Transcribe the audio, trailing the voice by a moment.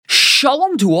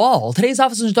Shalom to all. Today's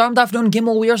daf is Nedarim daf Nun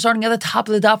Gimel. We are starting at the top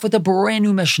of the daf with a brand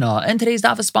new Mishnah. And today's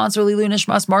daf is sponsored Lilu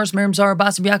Nishmas Mars Miriam Zara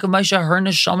Basar Yaakov Maisha Her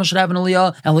Neshama should have an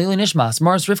Aliyah, and Lilu Nishmas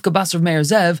Mars Rivka Basar Meir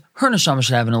Zev Her Neshama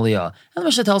should have an Aliyah. And the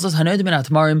Mishnah tells us Hanodim and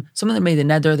Tamarim. Someone that made a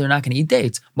neder, they're not going to eat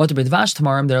dates. Motor b'dvash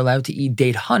Tamarim, they're allowed to eat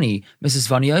date honey. Mrs.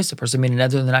 Vanios, a person made a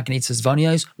neder, they're not going to eat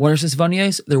sisvanios. What are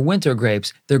sisvanios? They're winter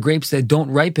grapes. They're grapes that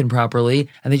don't ripen properly,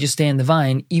 and they just stay in the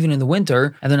vine even in the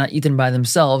winter, and they're not eaten by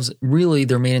themselves. Really,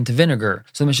 they're made into vinegar.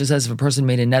 So the Mishnah says if a person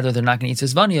made a neder, they're not going to eat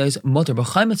sisvanios. Motor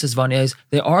b'chaymet sisvanios,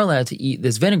 they are allowed to eat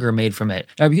this vinegar made from it.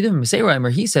 Now, Rabbi Yehuda ben Meseireimer,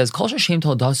 he says, Kol sheshem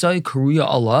toldasai kuruya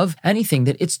alav, anything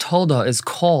that its tolda is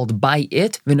called by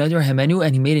it, v'neder hemenu,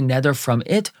 and he made a neder from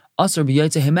it, Asr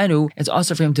b'yotze himenu, it's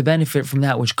asr for him to benefit from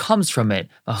that which comes from it.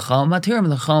 V'cham matirim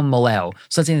l'cham malau.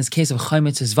 So let's say in this case of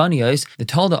chaymet sisvanios, the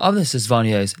tolda of the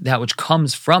sisvanios, that which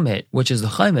comes from it, which is the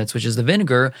chaymet, which is the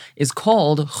vinegar, is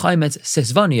called chaymet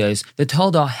sisvanios. The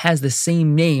tolda has the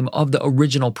same name of the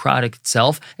original product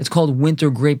itself. It's called winter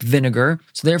grape vinegar.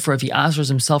 So therefore, if he asrs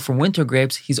himself from winter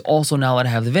grapes, he's also not allowed to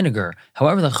have the vinegar.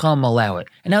 However, the chum allow it.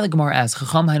 And now the Gemara asks,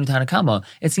 chacham hainu tanakama.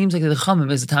 It seems like the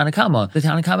chamim is a tanakama. The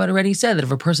tanakama had already said that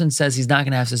if a person says he's not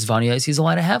going to have sisvanios, he's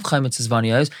allowed to have chaymet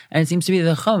sisvanios, and it seems to be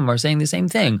the chacham are saying the same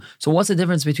thing. So what's the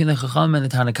difference between the chacham and the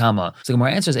tanakama? So the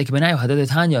Gemara answers,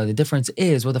 the difference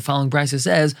is what the following brisa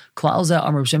says, klal zeh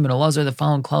amar Reb Shimon ben Elazar, the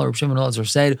following klal Reb Shimon ben Elazar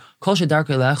said, kol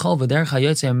shedarkei lechol v'derech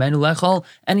hayotze menu lechol,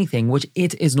 anything which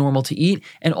it is normal to eat,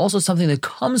 and also something that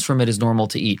comes from it is normal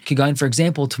to eat. Kigain, for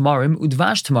example, tamarim,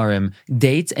 udvash tamarim,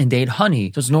 dates and date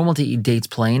honey. So it's normal to eat dates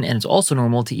plain, and it's also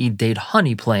normal to eat date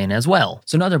honey plain as well.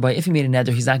 So another by if he made a neder,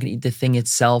 he's not going to eat the thing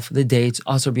itself, the dates,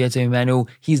 asr b'yotze menu,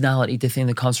 he's not allowed to eat the thing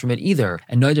that comes from it either.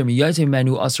 And nedarim b'yotze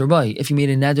menu asr b'y, if he made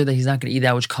a neder that he's not going to eat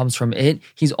that which comes from it,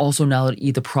 he's also not allowed to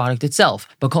eat the product itself.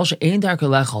 But kol she'ein darkei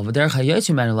lechol v'derech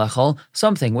hayotze menu lechol,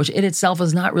 something which it itself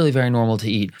is not really very normal to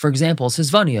eat. For example,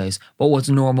 sisvanios, but what's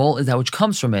normal is that which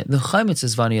comes from it, the chaymet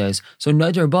sisvanios. So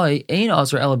neder b'y ein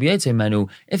asr ela b'yotze menu,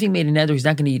 if he made a neder, he's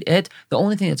not going to eat it, the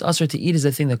only thing that's asr to eat is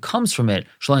the thing that comes from it.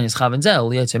 Shlein is chaven zel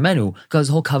liyotze menu, because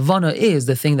the whole kavana is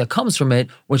the thing that comes from it,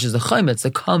 which is the chaymetz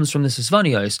that comes from the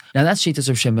sisvanios. Now that's shittas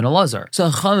of Shimon ben Elazar. So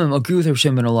the Chamim agree with Reb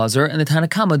Shimon ben Elazar, and the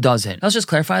Tanakama doesn't. Let's just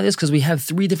clarify this because we have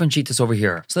three different shittas over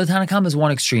here. So the Tanakama is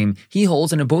one extreme. He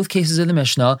holds, and in both cases of the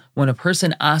Mishnah, when a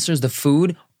person asers the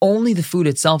food, only the food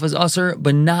itself is usher,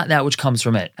 but not that which comes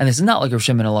from it. And this is not like Reb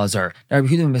Shimon ben Elazar. Now, Rabbi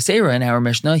Yehuda ben Meseireimer in our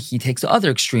Mishnah, he takes the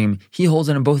other extreme. He holds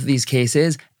that in both of these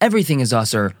cases, everything is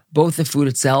usher, both the food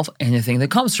itself and the thing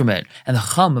that comes from it. And the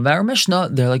Chum of our Mishnah,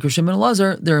 they're like Reb Shimon ben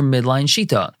Elazar, they're a midline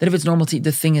shita. That if it's normal to eat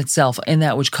the thing itself and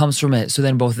that which comes from it, so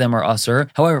then both of them are usher.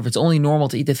 However, if it's only normal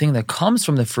to eat the thing that comes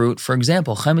from the fruit, for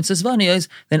example, chaymet sisvanios,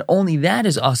 then only that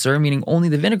is usher, meaning only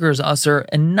the vinegar is usher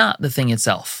and not the thing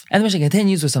itself. And the Mishnah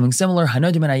continues with something similar.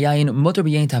 Hanodim and ayayin mutar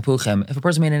b'yayin tapuchem. If a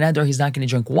person made a neder, he's not going to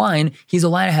drink wine, he's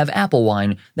allowed to have apple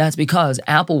wine. That's because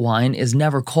apple wine is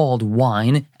never called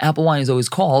wine. Apple wine is always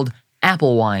called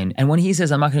apple wine. And when he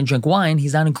says, I'm not going to drink wine,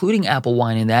 he's not including apple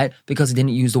wine in that because he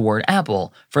didn't use the word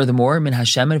apple. Furthermore, min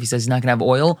hashemen, if he says he's not going to have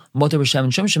oil, motor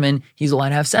b'shemen shumshemen, he's allowed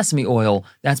to have sesame oil.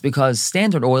 That's because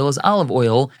standard oil is olive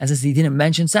oil, and since he didn't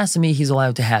mention sesame, he's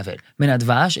allowed to have it. Min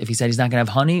advash, if he said he's not going to have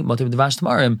honey, motor b'dvash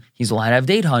tamarim, he's allowed to have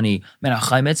date honey. Min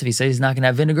chaymetz, if he says he's not going to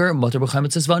have vinegar, motor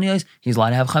b'chaymetz sisvanios, he's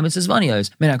allowed to have chaymetz sisvanios.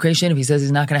 Min akreshin, if he says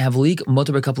he's not going to have leek,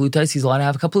 motor b'kaplutos, he's allowed to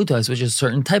have kaplutos, which is a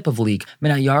certain type of leek.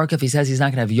 Min yarek, if he says he's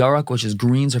not going to have yarek, which is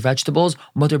greens or vegetables,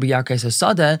 motor b'yarkes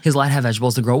hasada, he's allowed to have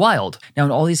vegetables to grow wild. Now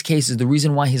in all these cases, the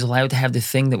reason why he's allowed to have the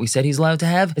thing that we said he's allowed to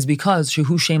have is because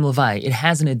shehu shem levai, it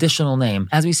has an additional name.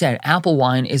 As we said, apple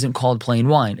wine isn't called plain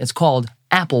wine, it's called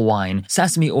apple wine.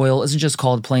 Sesame oil isn't just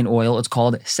called plain oil, it's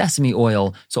called sesame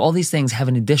oil. So all these things have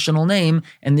an additional name,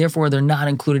 and therefore they're not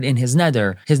included in his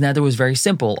neder. His neder was very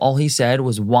simple. All he said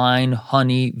was wine,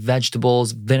 honey,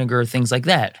 vegetables, vinegar, things like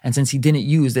that. And since he didn't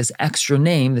use this extra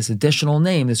name, this additional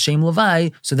name, this shem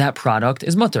levai, so that product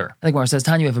is mutter. I think Gemara says,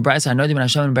 Tanya, if a brayso hanodim and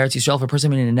Hashem and Beretz Yisrael, if a person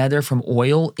made a neder from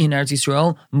oil in Eretz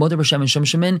Yisrael, mutter b'shem and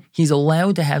shumshemin, he's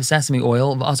allowed to have sesame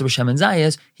oil. V'asar b'shem and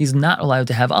zayas, he's not allowed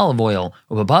to have olive oil.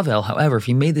 Or Bavel, however, if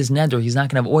he made this neder, he's not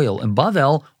going to have oil. In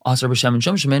Bavel, asr b'shem and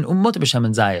shumshemin, mutar b'shem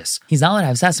and zayas. He's not allowed to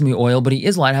have sesame oil, but he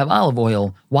is allowed to have olive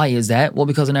oil. Why is that? Well,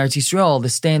 because in Eretz Yisrael, the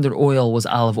standard oil was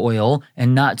olive oil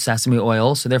and not sesame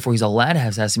oil, so therefore he's allowed to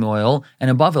have sesame oil. And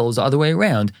in Bavel, it was the other way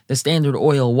around. The standard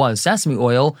oil was sesame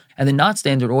oil, and the not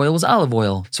standard oil was olive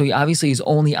oil. So he obviously is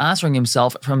only answering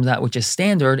himself from that which is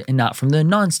standard and not from the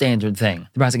non-standard thing.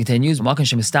 The brayso continues,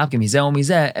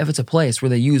 if it's a place where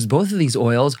they use both of these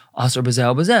oils, asr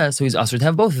b'zeh b'zeh, so he's asr to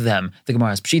have both of them. The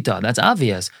Gemara is pshita, that's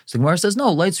obvious. So the Gemara says,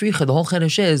 no, light tzricha, the whole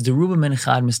chiddush is the ruba min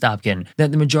chad mistapkin,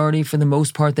 that the majority, for the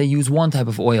most part, they use one type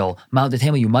of oil.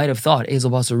 Ma'al you might have thought,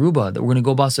 ezel basar ruba, that we're going to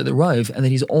go basar the rive, and that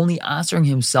he's only answering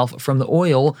himself from the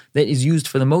oil that is used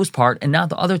for the most part, and not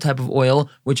the other type of oil,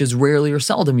 which is rarely or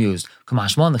seldom used.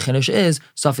 Kamashman, the chiddush is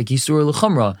safek yisur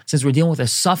l'chumra. Since we're dealing with a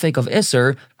safek of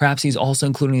isur, perhaps he's also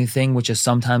including the thing which is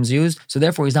sometimes used, so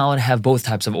therefore he's not allowed to have both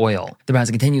types of oil. The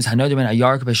Braza continues, Hanodim a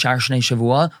yark b'shar shnei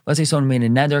shavua. Let's say someone made a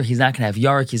neder, he's not going to have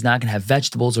yark, he's not going to have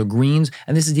vegetables or greens,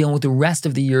 and this is dealing with the rest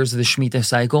of the years of the Shemitah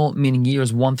cycle, meaning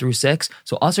years 1 through 6.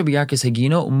 So asur b'yarkes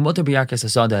hagino, mutar b'yarkes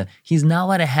asada. He's not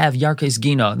allowed to have yarkes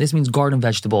gina. This means garden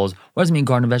vegetables. What does it mean,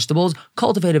 garden vegetables?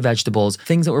 Cultivated vegetables,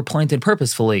 things that were planted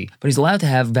purposefully. But he's allowed to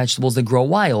have vegetables that grow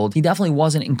wild. He definitely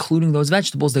wasn't including those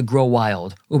vegetables that grow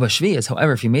wild. Uba shvias,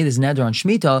 however, if he made his neder on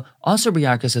Shemitah, asur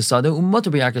b'yarkes asada,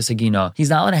 mutar b'yarkes hagina. He's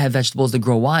not allowed to have vegetables that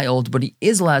grow wild, but he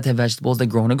is allowed to have vegetables that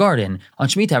grow in a garden. On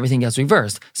Shemitah, everything gets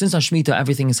reversed. Since on Shemitah,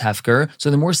 everything is hefker, so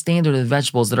the more standard of the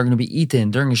vegetables that are going to be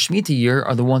eaten during a Shemitah year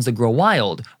are the ones that grow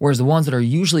wild, whereas the ones that are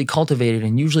usually cultivated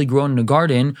and usually grown in a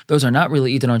garden, those are not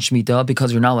really eaten on Shemitah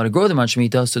because you're not allowed to grow them on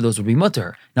Shemitah, so those would be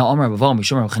mutter. Now, Amar Bavo,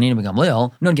 Mishum Rav Chanina ben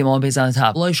Gamliel, Nun Gimel based on the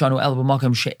top, Lo Yishanu El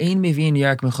B'Makam She'ein Mevi'in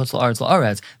Yarek Mechutz La'aretz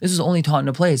La'aretz. This is only taught in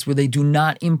a place where they do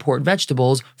not import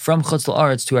vegetables from Chutz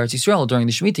La'aretz to Eretz Yisrael during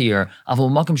the Shemitah year.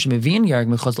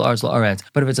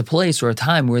 But if it's a place or a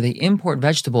time where they import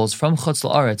vegetables from Chutz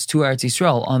La'aretz to Eretz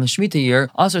Yisrael on the Shemitah year,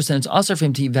 asur, since it's asur for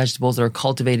him to eat vegetables that are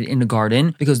cultivated in the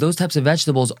garden, because those types of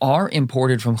vegetables are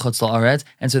imported from Chutz La'aretz,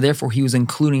 and so therefore he was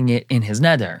including it in his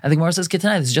neder. I think Gemara says,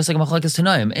 Ketanai, this is just like a machlekes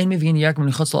Tanaim. Ein mevi'in yarek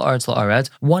min Chutz La'aretz la'aretz.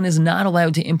 One is not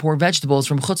allowed to import vegetables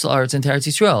from Chutz La'aretz into Eretz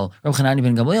Yisrael. Rav Chanani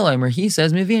ben Gamliel, he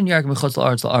says, mevi'in yarek min Chutz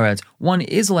La'aretz la'aretz. One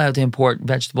is allowed to import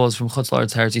vegetables from Chutz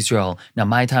La'aretz to Eretz Yisrael. Now,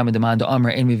 my time in the Man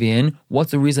Amar ein mevi'in.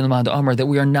 What's the reason in the Man Amar that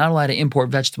we are not allowed to import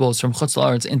vegetables from Chutz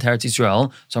La'aretz into Eretz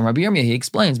Yisrael? So Rabbi Yirmiyah, he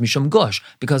explains, Mishum Gush,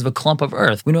 because of a clump of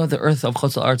earth. We know that the earth of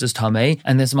Chutz La'aretz is tamei,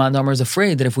 and this Man Amar is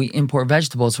afraid that if we import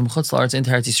vegetables from Chutz La'aretz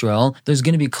into Eretz Yisrael, there's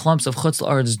going to be clumps of Chutz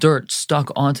La'aretz dirt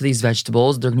stuck onto these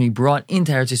vegetables. They're going to be brought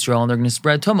into Eretz Yisrael, and they're going to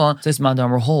spread tumah. So this Man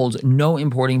Amar holds no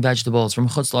importing vegetables from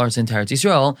Chutz La'aretz into Eretz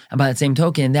Yisrael, and by that same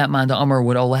token, that Man Amar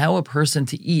would allow a person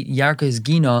to eat yarkes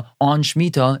gina on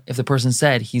Shemitah if the person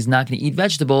said he's not going to eat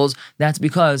vegetables. That's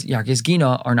because yarkes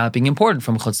gina are not being imported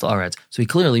from Chutz La'aretz, so he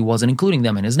clearly wasn't including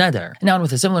them in his neder. And now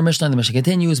with a similar Mishnah, the Mishnah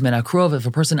continues, Mena krov, if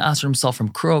a person asks himself from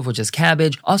krov, which is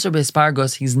cabbage, asur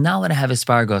be'espargos, he's not allowed to have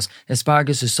asparagus.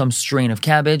 Asparagus is some strain of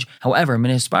cabbage. However,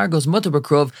 min asparagus mutar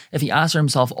b'krov, if he asks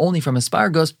himself only from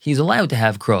asparagus, he's allowed to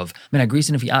have krov. Mena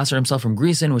grisen, if he asks himself from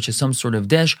grisen, which is some sort of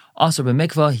dish, asur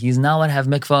be'mikvah, he's not allowed to have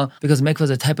mikvah, because mikvah is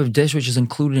a type of dish which is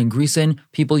included in grisen.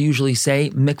 People usually say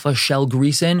mikvah shel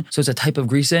grisen, so it's a type of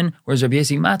grisen, whereas Rabbi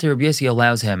Yossi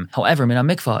allows him. However, min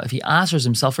mikvah, if he asks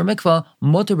himself for mikvah,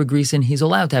 mutar b'grisen, he's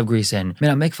allowed to have grisen.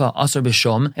 Min mikvah asur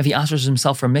b'shum, if he asks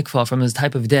himself for mikvah from his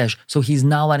type of dish, so he's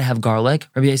not allowed to have garlic.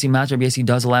 Rabbi Yossi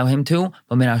does allow him to,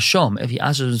 but min shum, if he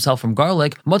asks himself from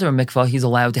garlic, mutar mikvah, he's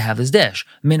allowed to have this dish.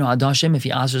 Min adashim, if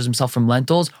he asks himself from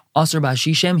lentils, asur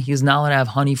b'ashishim, he is not allowed to have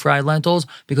honey fried lentils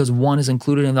because one is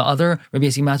included in the other. Rabbi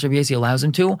Yossi allows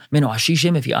him to. Min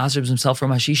ashishim, if he asks himself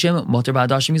from ashishim, mutar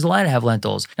b'adashim, he's allowed to have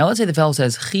lentils. Now let's say the fellow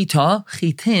says chita,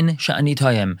 chitin,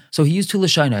 sha'anitayim. So he used two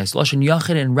lashonos, lashon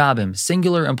yachid and rabim,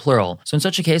 singular and plural. So in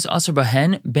such a case, asur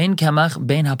b'hen, ben kamach,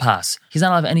 ben hapas. He's not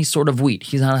allowed to have any sort of wheat.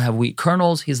 He's not allowed to have wheat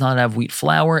kernels, he's not allowed to have wheat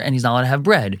flour, and he's not allowed to have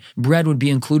bread. Bread would be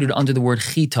included under the word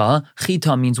chita.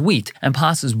 Chita means wheat, and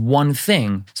pas is one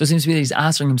thing. So it seems to be that he's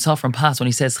answering himself from pas when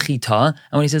he says chita, and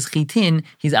when he says chitin,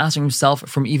 he's answering himself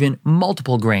from even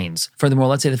multiple grains. Furthermore,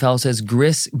 let's say the fellow says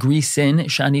grisin,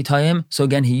 shanitayim. So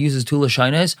again, he uses two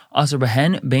lashonos, asur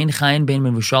b'hen, ben chayin, ben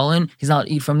menvushalin. He's not allowed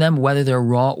to eat from them whether they're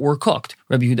raw or cooked.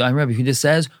 Rabbi Yehuda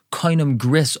says, kainam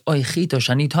gris oy chita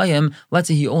shanitayim. Let's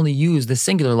say he only used the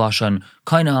singular lashon.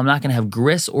 Kainam, I'm not going to have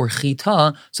gris or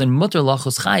chita. So in mutar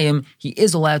lachos chayim, he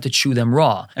is allowed to chew them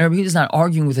raw. And Rabbi Yehuda is not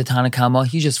arguing with the Tanakama,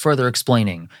 he's just further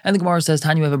explaining. And the Gemara says,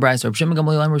 Tanya, we have a brayso. Rabbi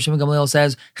Shimon Gamliel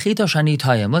says, chita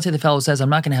shanitayim. Let's say the fellow says, I'm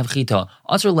not going to have chita.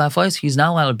 Asur lefos, he's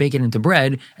not allowed to bake it into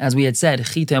bread. As we had said,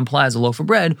 chita implies a loaf of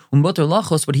bread. Mutar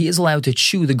lachos, but he is allowed to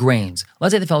chew the grains.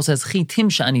 Let's say the fellow says, chitim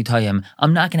shanitayim.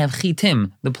 I'm not going to have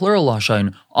chitim, the plural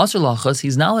lashon. Aser lachas,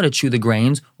 he's not allowed to chew the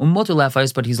grains, mutter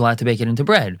lefais, but he's allowed to bake it into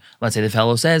bread. Let's say the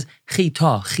fellow says,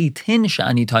 chita, chitin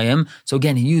sha'ani tayim. So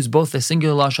again, he used both the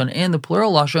singular lashon and the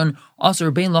plural lashon.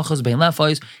 Aser bein lachas, bein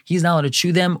lefais, he's not allowed to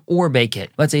chew them or bake it.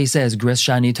 Let's say he says, gris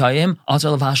sha'ani tayim. Aser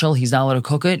levashal, he's not allowed to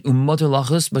cook it. Mutter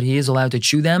lachas, but he is allowed to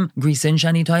chew them. Grisin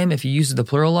sha'ani tayim, if he uses the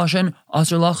plural lashon.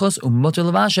 Aser lachas, mutter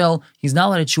levashal, he's not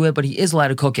allowed to chew it, but he is allowed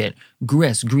to cook it.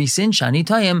 Grisin sha'ani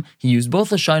tayim, he used both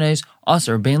the shanos.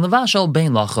 Aser bein levashal,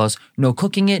 bein lachas, no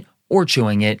cooking it or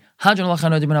chewing it. Hadron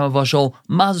lachan Nedarim avashol.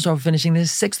 Mazel tov for finishing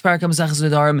this 6th parak of Maseches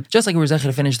Nedarim. Just like we were zecheh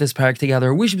to finish this parak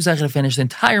together, we should be zecheh to finish the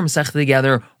entire Masechta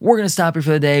together. We're going to stop here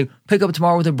for the day. Pick up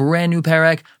tomorrow with a brand new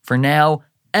parak. For now,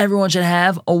 everyone should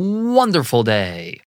have a wonderful day.